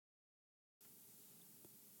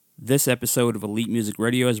This episode of Elite Music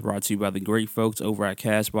Radio is brought to you by the great folks over at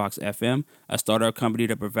Castbox FM, a startup company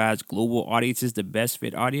that provides global audiences the best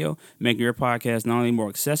fit audio, making your podcast not only more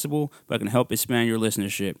accessible, but can help expand your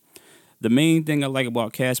listenership. The main thing I like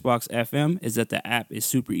about Castbox FM is that the app is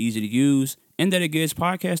super easy to use and that it gives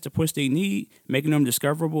podcasts the push they need, making them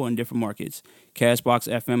discoverable in different markets. Castbox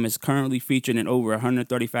FM is currently featured in over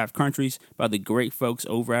 135 countries by the great folks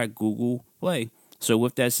over at Google Play. So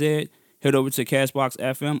with that said, head over to Castbox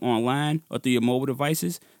FM online or through your mobile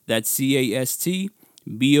devices. That's castbox.fm.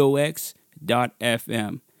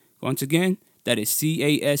 Once again, that is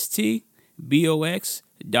castbox.fm.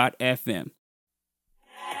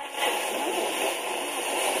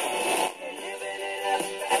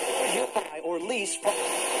 Or lease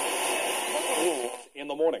in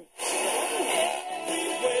the morning.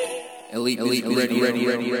 Elite ready.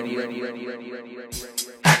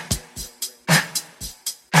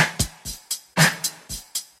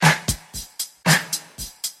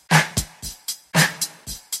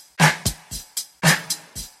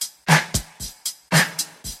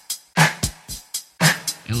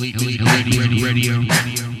 Elite radio.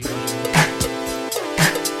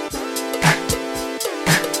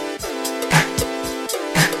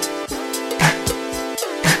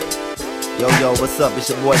 Yo, what's up? It's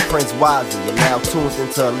your boy Prince Wazzy. You're now tuned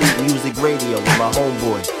into Elite Music Radio with my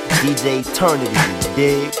homeboy, DJ Eternity, you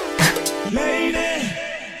dig? Lady,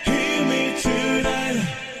 hear me tonight,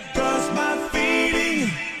 'cause my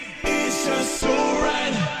feeling is just so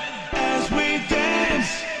right. As we dance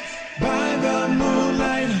by the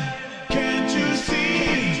moonlight, can't you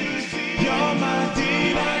see, you're my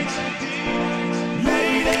delight.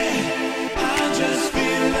 Lady, I just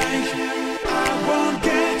feel like I won't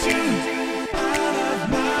get you out of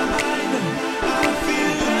my mind. I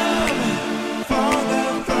feel love for the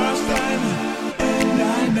first time, and I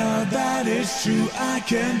know that it's true. I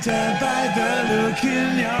can tell by the look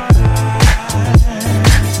in your eyes.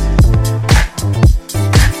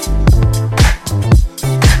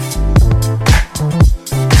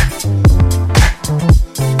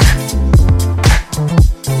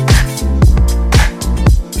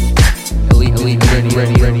 Elite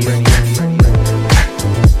ready.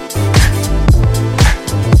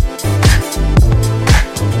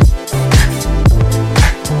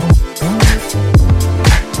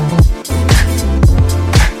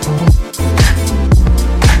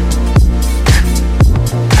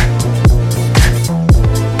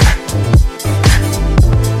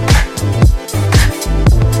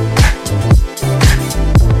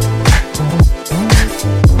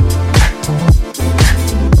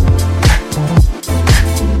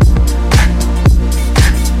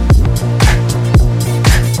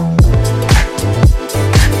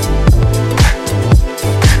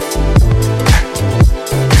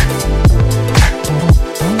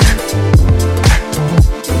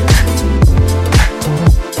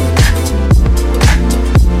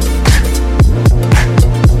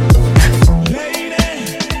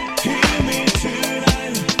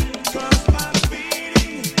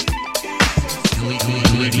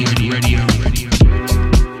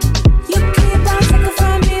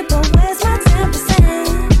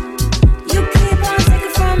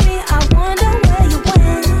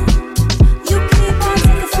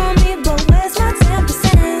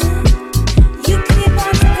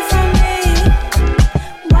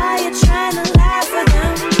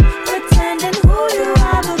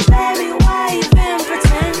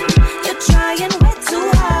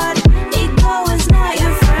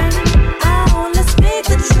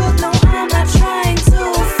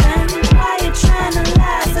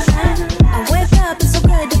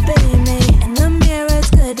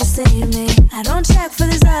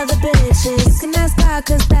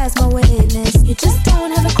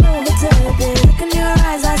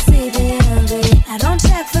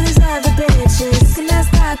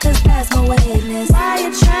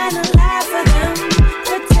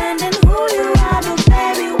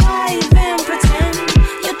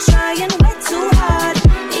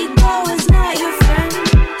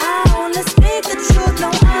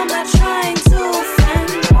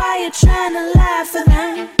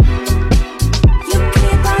 You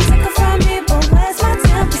keep on taking from me, but where's my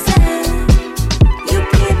 10%? You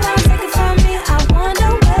keep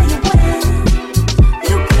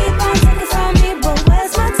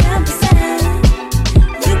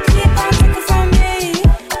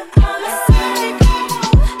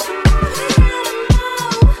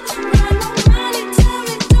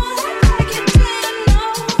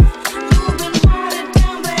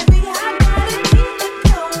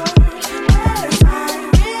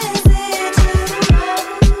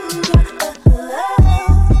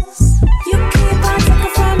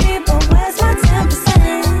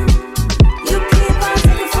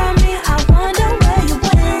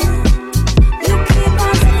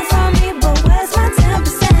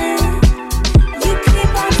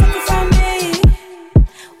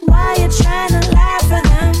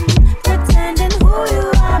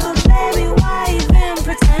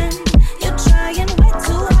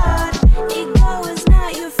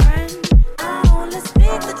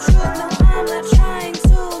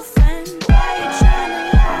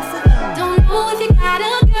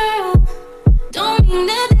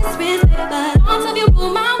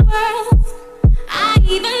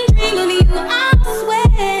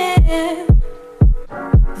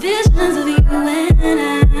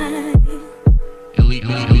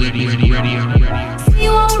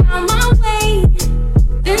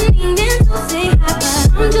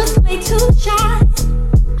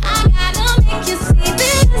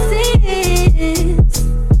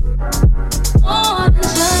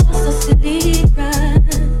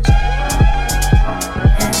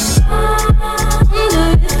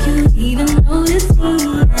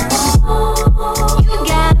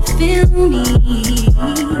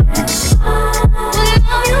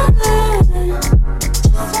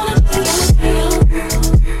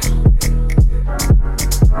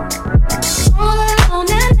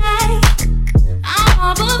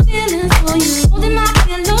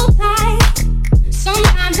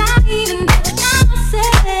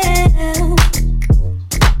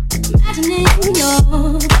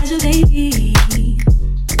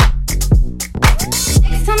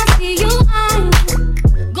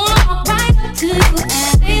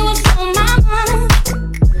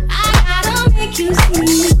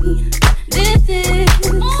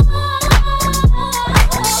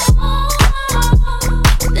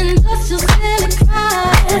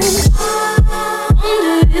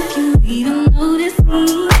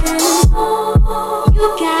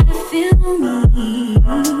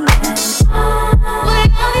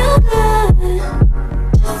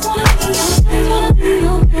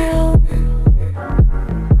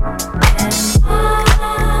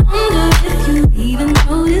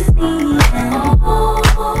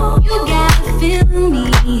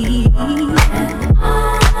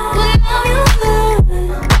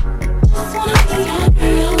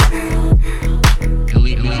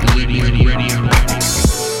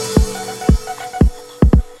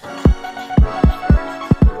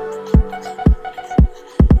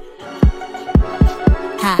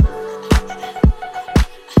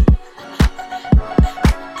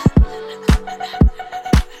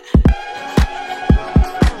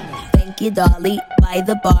take you dolly by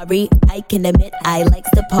the Bari. I can admit I likes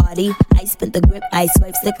the party. I spent the grip, I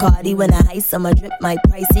swipes the cardi. When I ice on my drip, my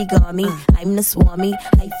pricey got me. I'm the swami,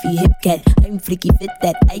 I feel hip cat. I'm freaky fit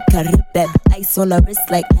that I can rip that. Ice on the wrist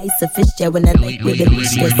like ice a fish jet. When I like with the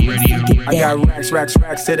bitch, just I got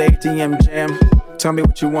racks to the ATM jam. Tell me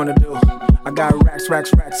what you wanna do. I got racks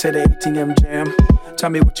to the ATM jam. Tell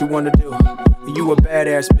me what you wanna do. You a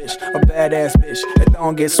badass bitch. That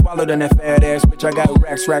don't get swallowed in that fat ass bitch. I got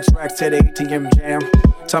racks to the ATM jam.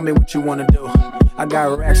 Tell me what you wanna do. I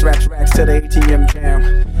got racks to the ATM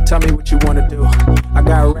jam. Tell me what you wanna do. I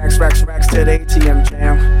got racks to the ATM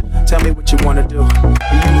jam. Tell me what you wanna do. You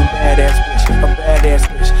a badass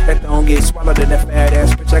bitch. That don't get swallowed in that fat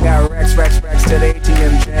ass bitch. I got racks to the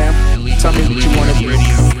ATM jam. Tell me what you wanna do.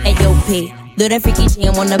 Hey yo, P, do that freaky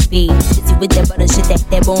jam on the beat. Busy with that butter shit,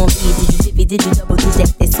 that bone beat. Did you dippy, did you double kick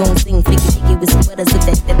that song sing? Flicky with some butter, so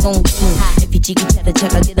that don't sing. If you cheeky cheddar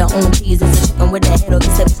check, I get her own cheese. It's a chicken with that head, or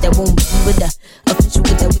this bitch that won't be with the official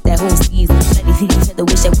with that whole skis. Bloody feet, each other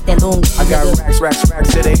wish that with that long. I got racks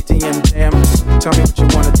to the ATM jam. Tell me what you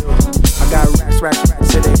wanna do. I got racks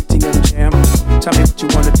to the ATM jam. Tell me what you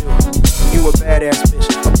wanna do. You a badass bitch.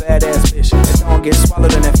 That don't get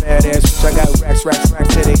swallowed in that fat ass bitch. I got racks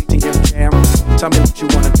to the ATM jam. Tell me what you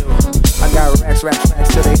wanna do. I got racks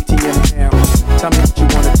to the ATM jam. Tell me what you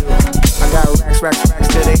wanna do. I got racks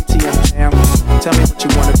to the ATM jam. Tell me what you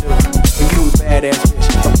wanna do. You a badass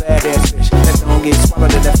bitch. That don't get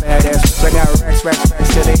swallowed in that fat ass bitch. I got racks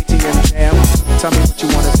to the ATM jam. Tell me what you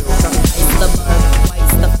wanna do.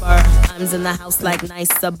 White's the fur. I'm in the house like nice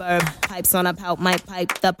suburb. Pipes on a pout, my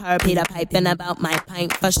pipe the perp. Peter piping about my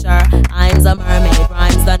pint for sure. I'm the mermaid,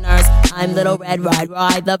 rhymes the nurse. I'm little red,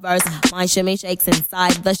 ride the verse. My shimmy shakes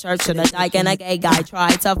inside the shirt. Should a dyke and a gay guy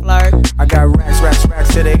try to flirt? I got racks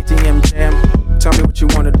to the ATM jam. Tell me what you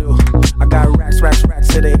wanna do. I got racks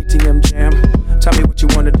to the ATM jam. Tell me what you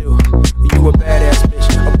wanna do. You a badass bitch.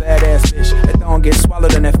 That don't get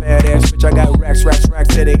swallowed in that fat ass bitch. I got racks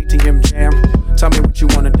to the ATM jam. Tell me what you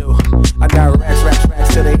wanna do. I got racks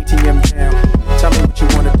to the ATM jam. Tell me what you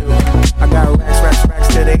wanna do. I got racks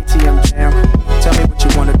to the ATM jam. Tell me what you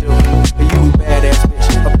wanna do. You a badass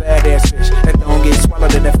bitch. That don't get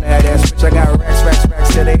swallowed in that fat ass bitch. I got racks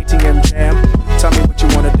to the ATM jam. Tell me what you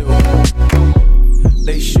wanna do.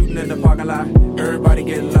 They shooting in the parking lot. Everybody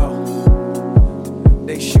get low.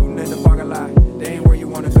 They shooting in the parking lot. They ain't where you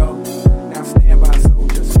wanna go. Now stand by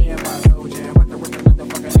soldier. What the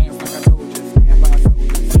motherfucker hands like I told you.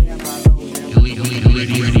 Stand by soldier.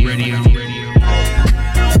 Elite Radio.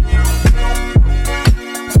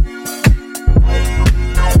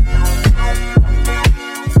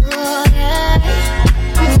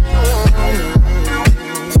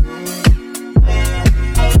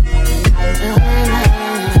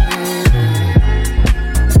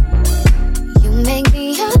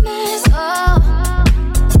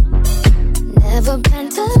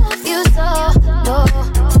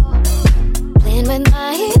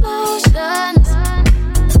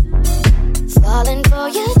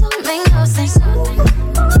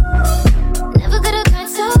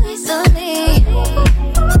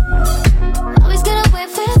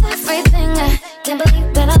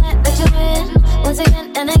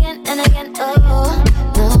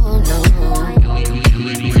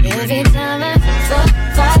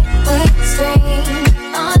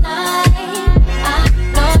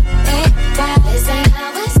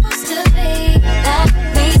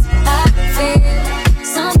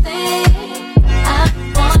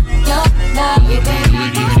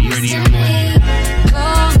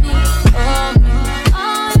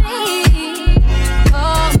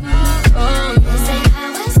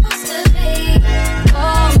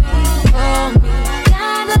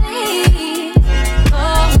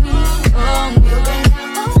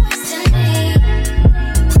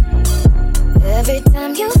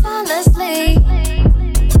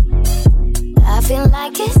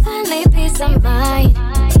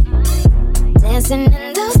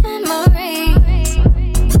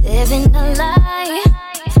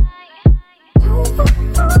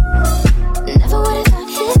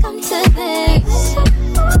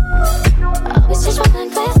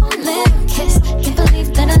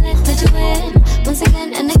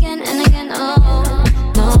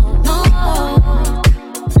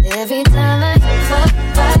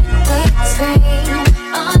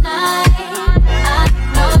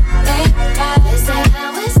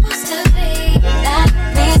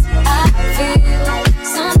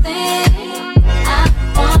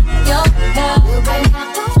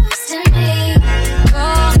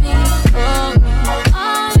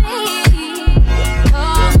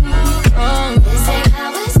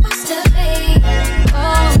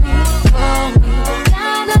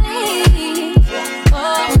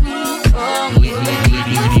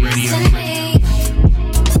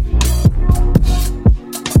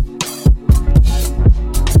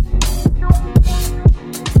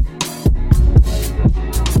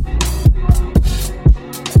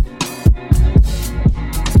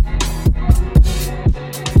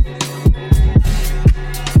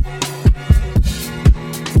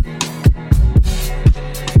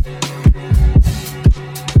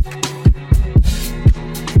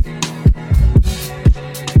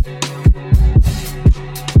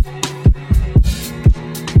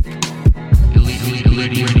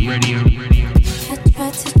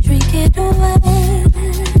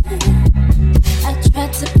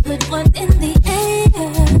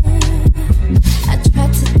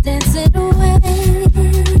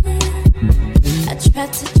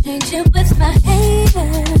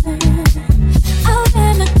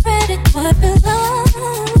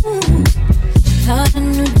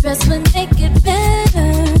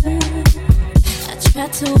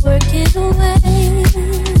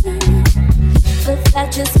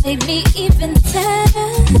 made me even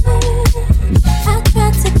sadder. I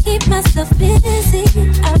tried to keep myself busy.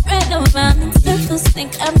 I ran around in circles,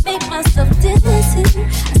 think I made myself dizzy.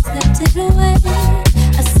 I slept it away,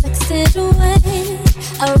 I sexed it away,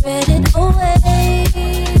 I read it away.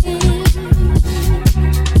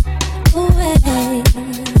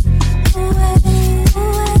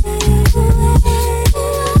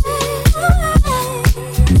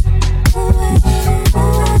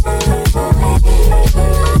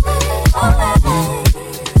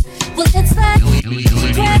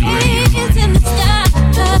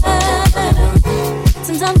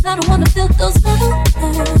 Sometimes I don't wanna feel those levels.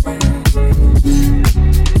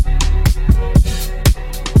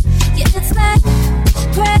 Yeah, it's like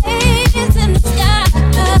graves in the sky.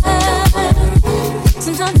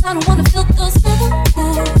 Sometimes I don't wanna feel those levels.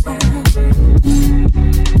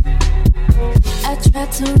 I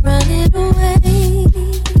tried to run it away.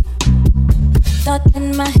 Thought in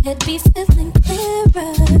my head be feeling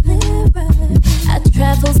clearer. I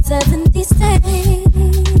traveled 70 states.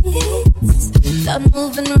 Thought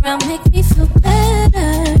moving around make me feel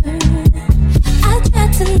better. I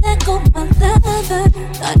tried to let go my lover.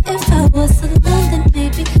 Thought if I was alone then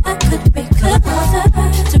maybe I could recover.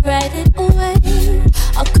 To write it away,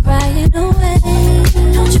 I'll cry it away.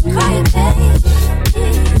 Don't you cry, baby.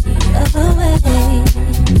 Away.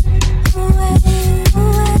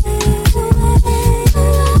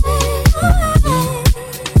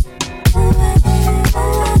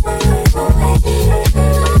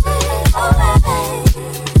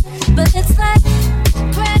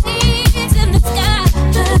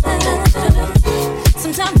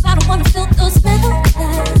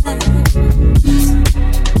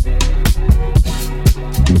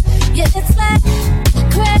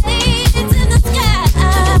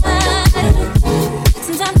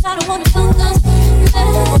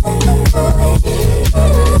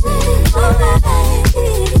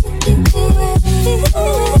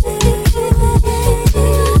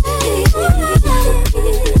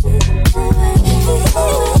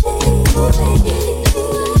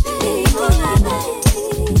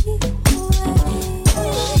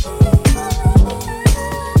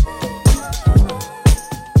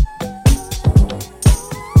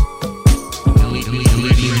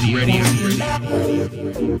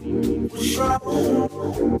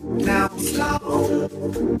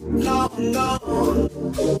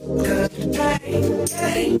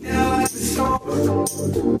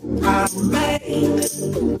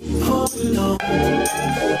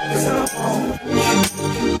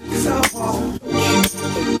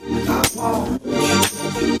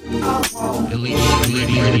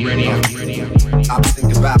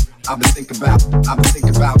 I've been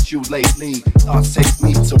thinking about you lately. Thoughts take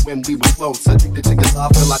me to when we were close. Addicted to your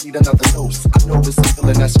love, feel I need another dose. I know it's a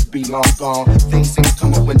feeling that should be long gone. Things seem to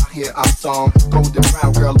come up when I hear our song. Golden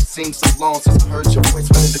brown girl, it seems so long since I heard your voice.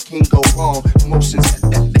 When did the king go wrong? Emotions that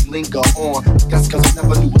they linger on. Guess cause I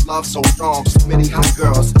never knew a love so strong. So many hot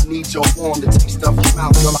girls, I need your warm. The taste of your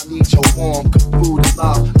mouth, girl, I need your warm. Good food and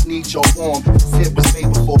love, I need your warm. This hit was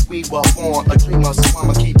made before we were born. A dreamer, so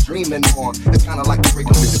I'ma keep dreaming on. It's kinda like a break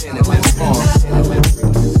of the sin and live on.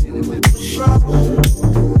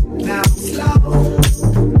 Now I'm slow,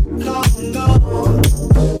 low.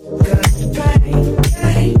 Cause the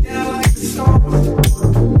pain down like a storm.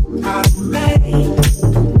 I'm made,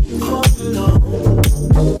 hold on.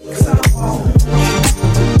 Cause I won't,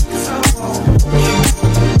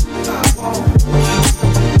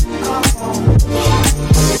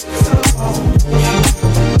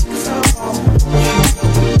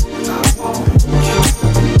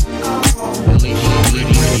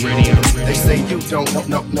 They say you don't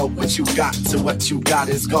know what you got, so what you got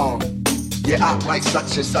is gone. Yeah, I write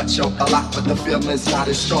such and such a lot, but the feeling's not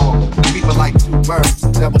as strong. People like two birds,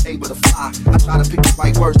 never able to fly. I try to pick the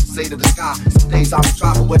right words to say to the sky. Some days I'm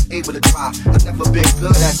trying, but wasn't able to try. I've never been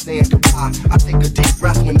good at saying goodbye. I take a deep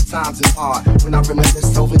breath when the times is hard. When I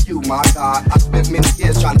reminisce over you, my God. I spent many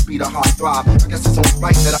years trying to be the heart throb. I guess it's only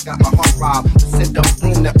right that I got my heart robbed. The scent of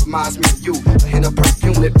room that reminds me of you. The hint of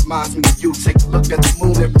perfume that reminds me of you. Take a look at the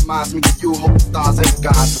moon that reminds me of you. Hope the stars and the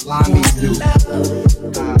gods align me with you.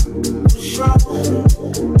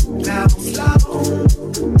 now I'm slow,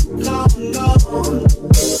 low.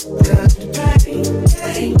 Cause the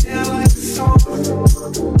pain down like a storm.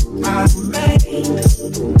 I'm made,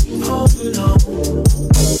 hold on.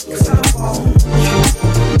 Cause I won't,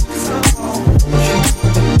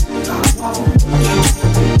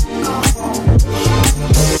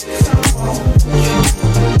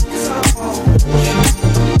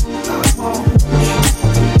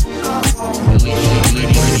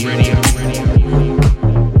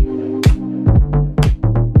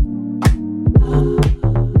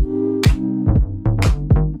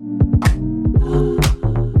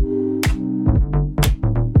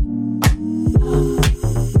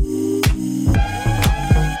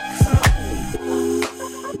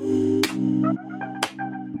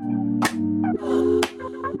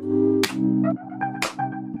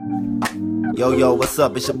 Yo, what's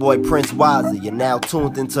up? It's your boy Prince Wiser. You're now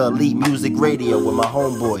tuned into Elite Music Radio with my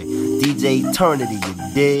homeboy, DJ Eternity,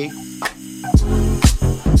 you dig?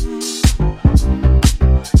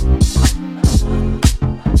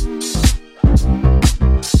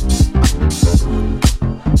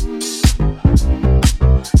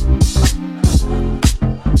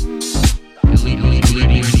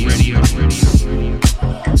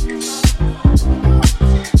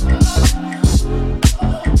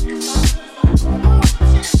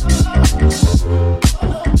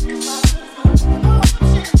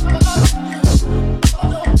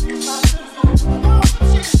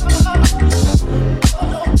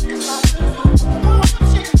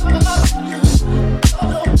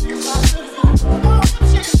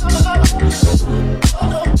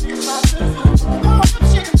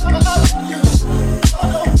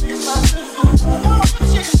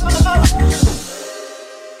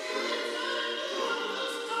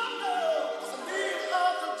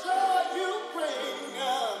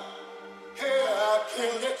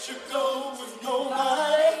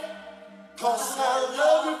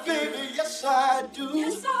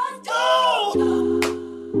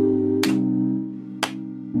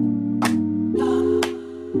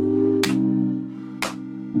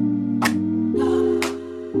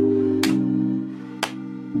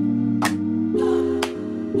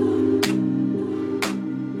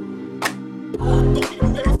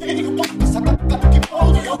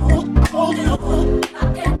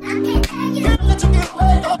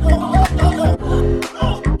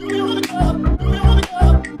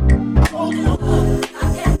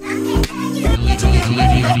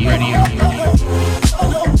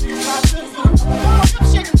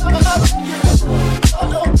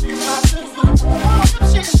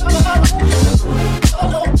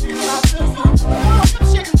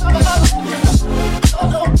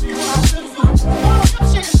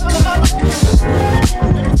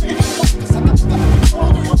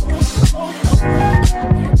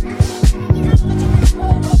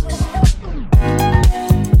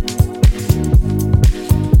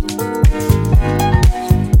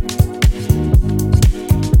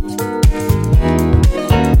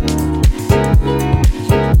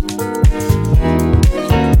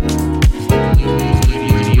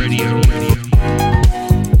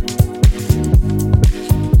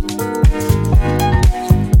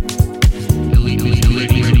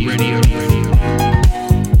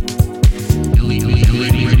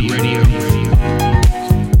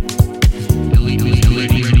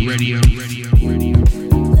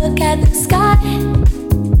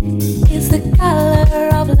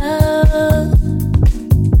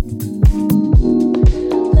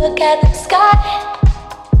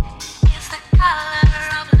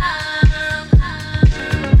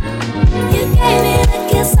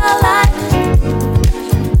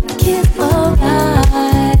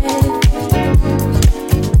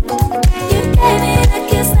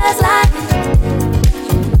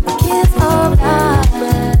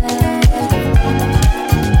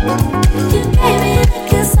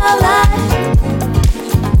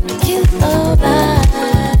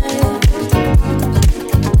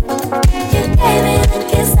 You gave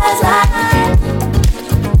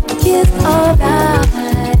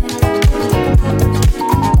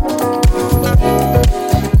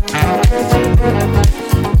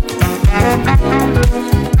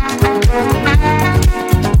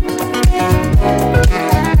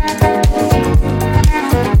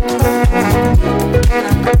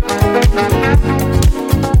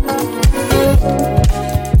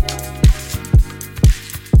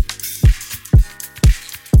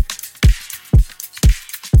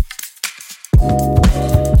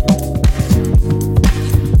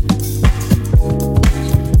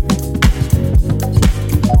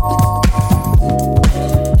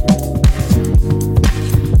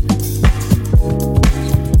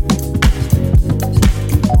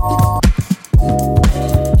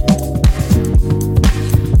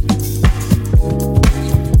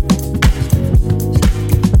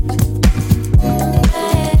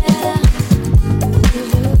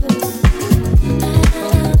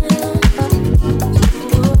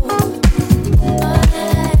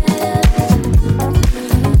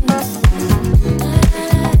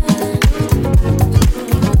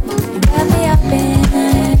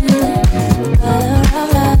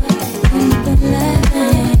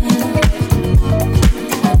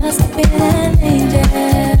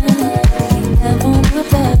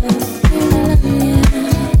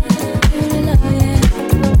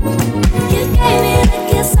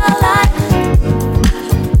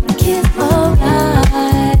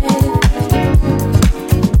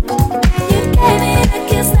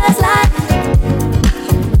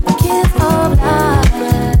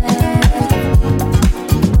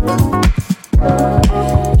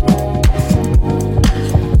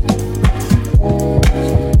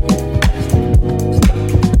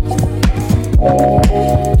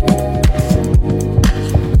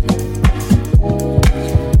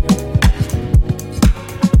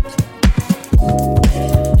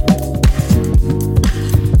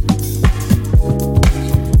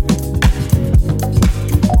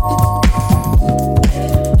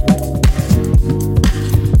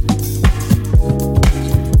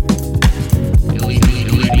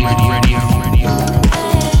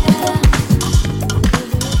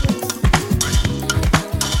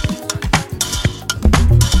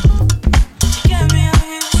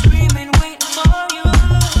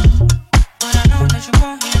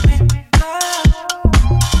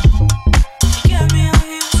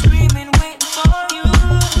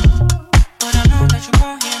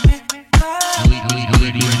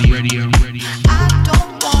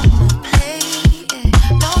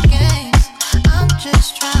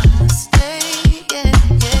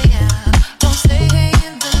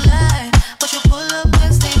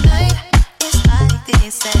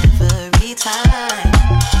it's every time.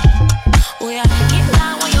 We are getting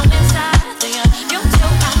down when you're inside. Then you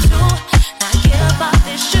too got to not care about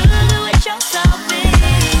this. Should do it yourself,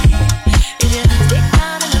 baby. If you stick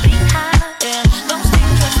down in the behind, yeah, don't stick,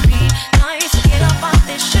 just be nice. Get up off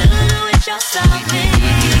this. Should do it yourself,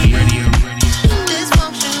 baby.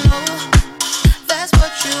 Dysfunctional, that's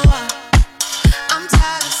what you are. I'm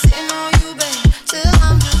tired of sitting on you, babe. Till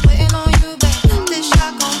I'm just waiting on you, babe. This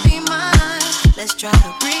shot gon' be mine. Let's try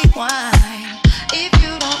to rewind. If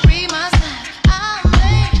you don't read my signs, I'll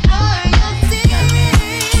make sure you see me.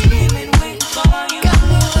 Screaming, waiting for you. Got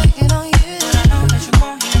me waiting on you, but I know that you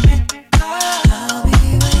won't hear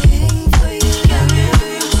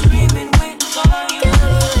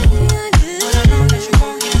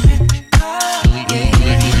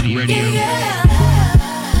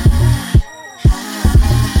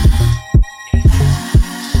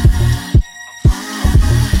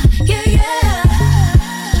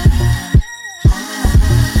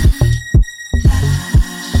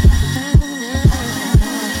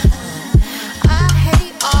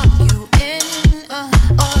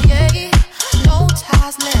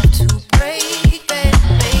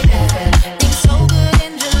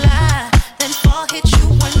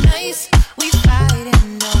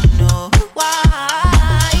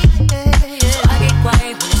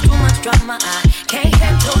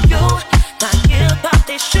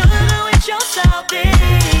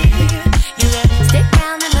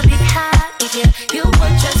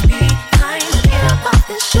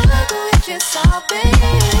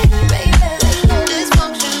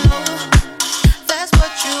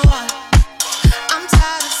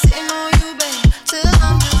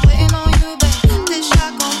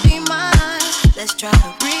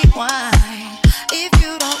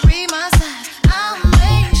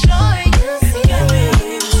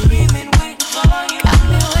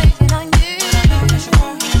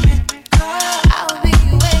me. I'll be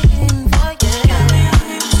waiting for you. Got me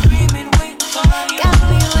screaming, waiting for you. Got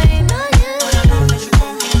me waiting on you, but I know that you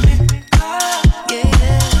won't hear me.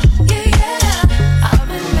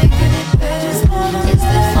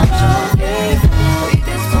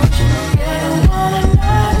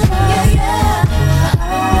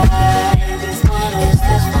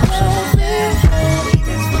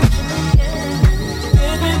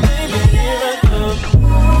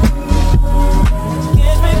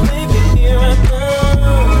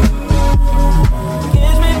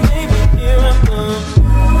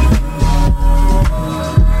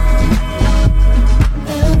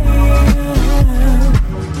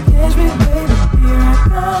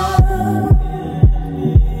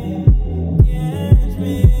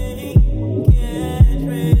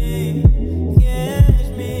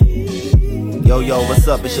 Yo, what's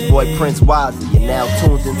up? It's your boy Prince Wazzy. You're now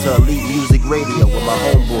tuned into Elite Music Radio with my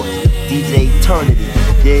homeboy, DJ Eternity.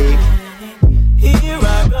 Dig? Here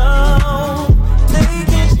I go,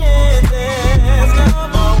 taking chances, no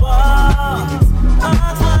more walks,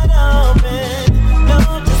 eyes wide open, no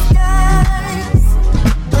disguise.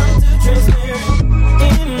 I'm too transparent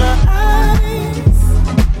in my eyes.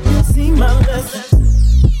 You'll see my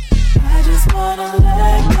lessons. I just wanna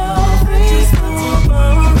let go, free to go.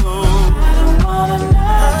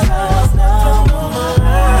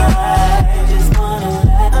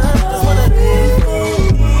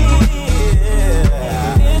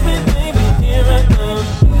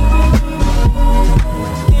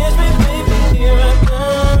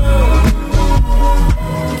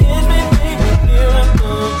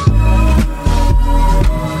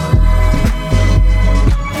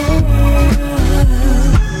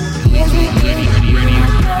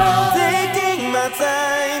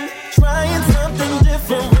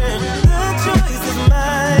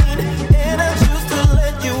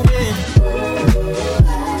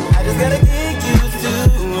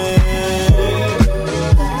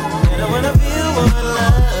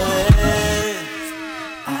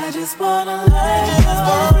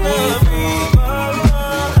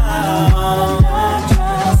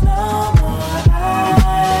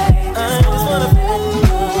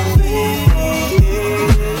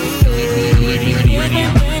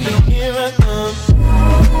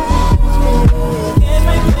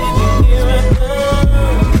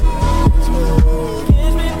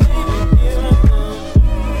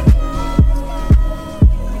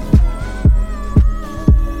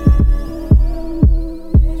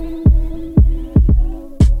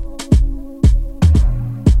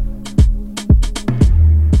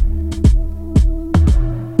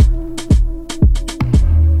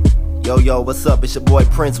 Yo, what's up? It's your boy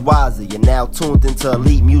Prince Wazzy. You're now tuned into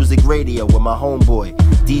Elite Music Radio with my homeboy,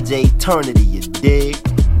 DJ Eternity. You dig?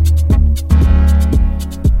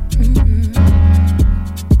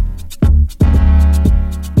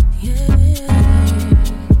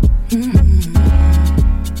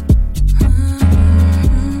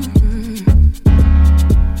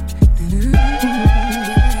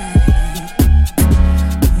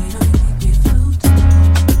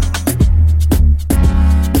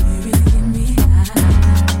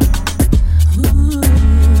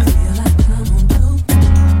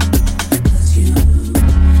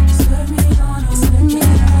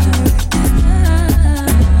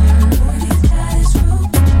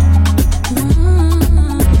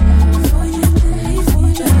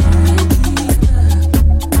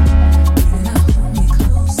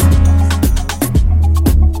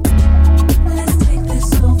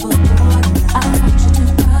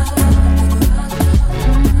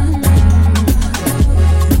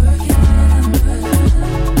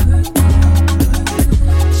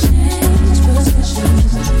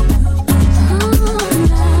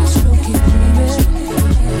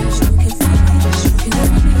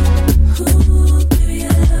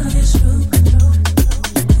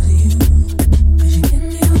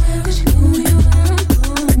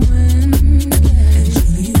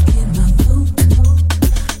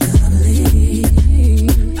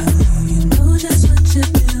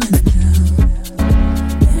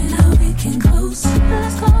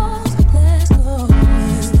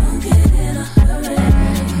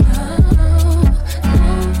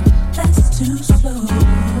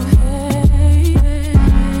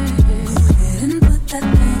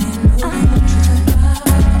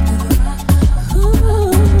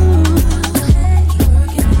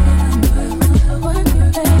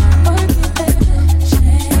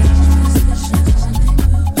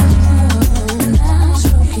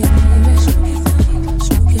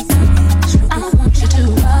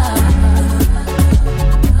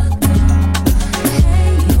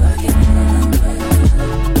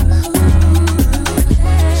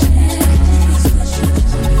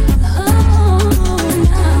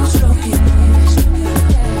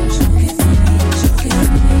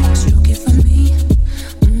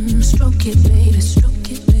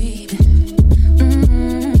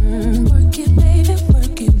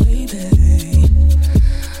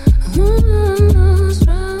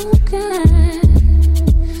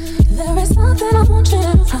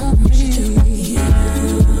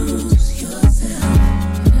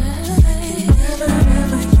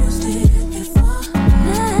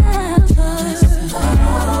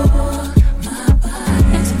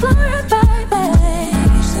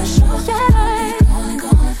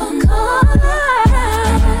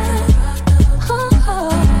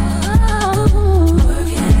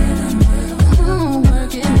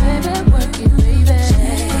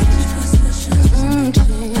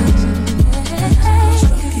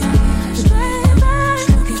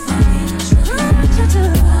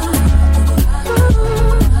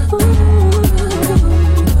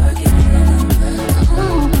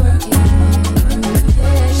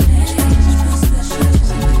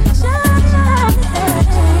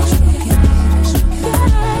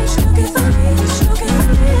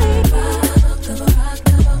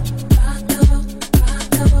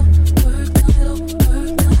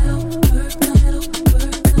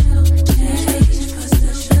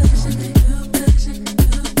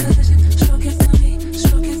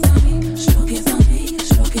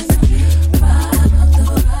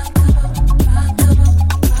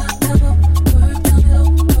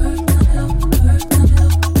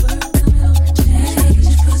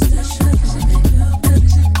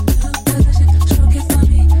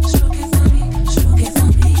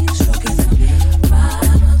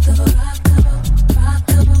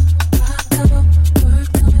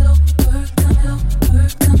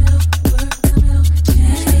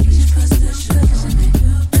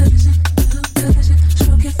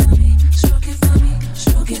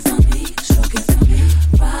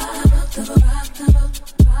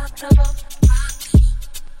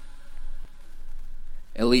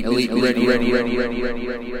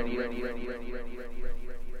 Radio.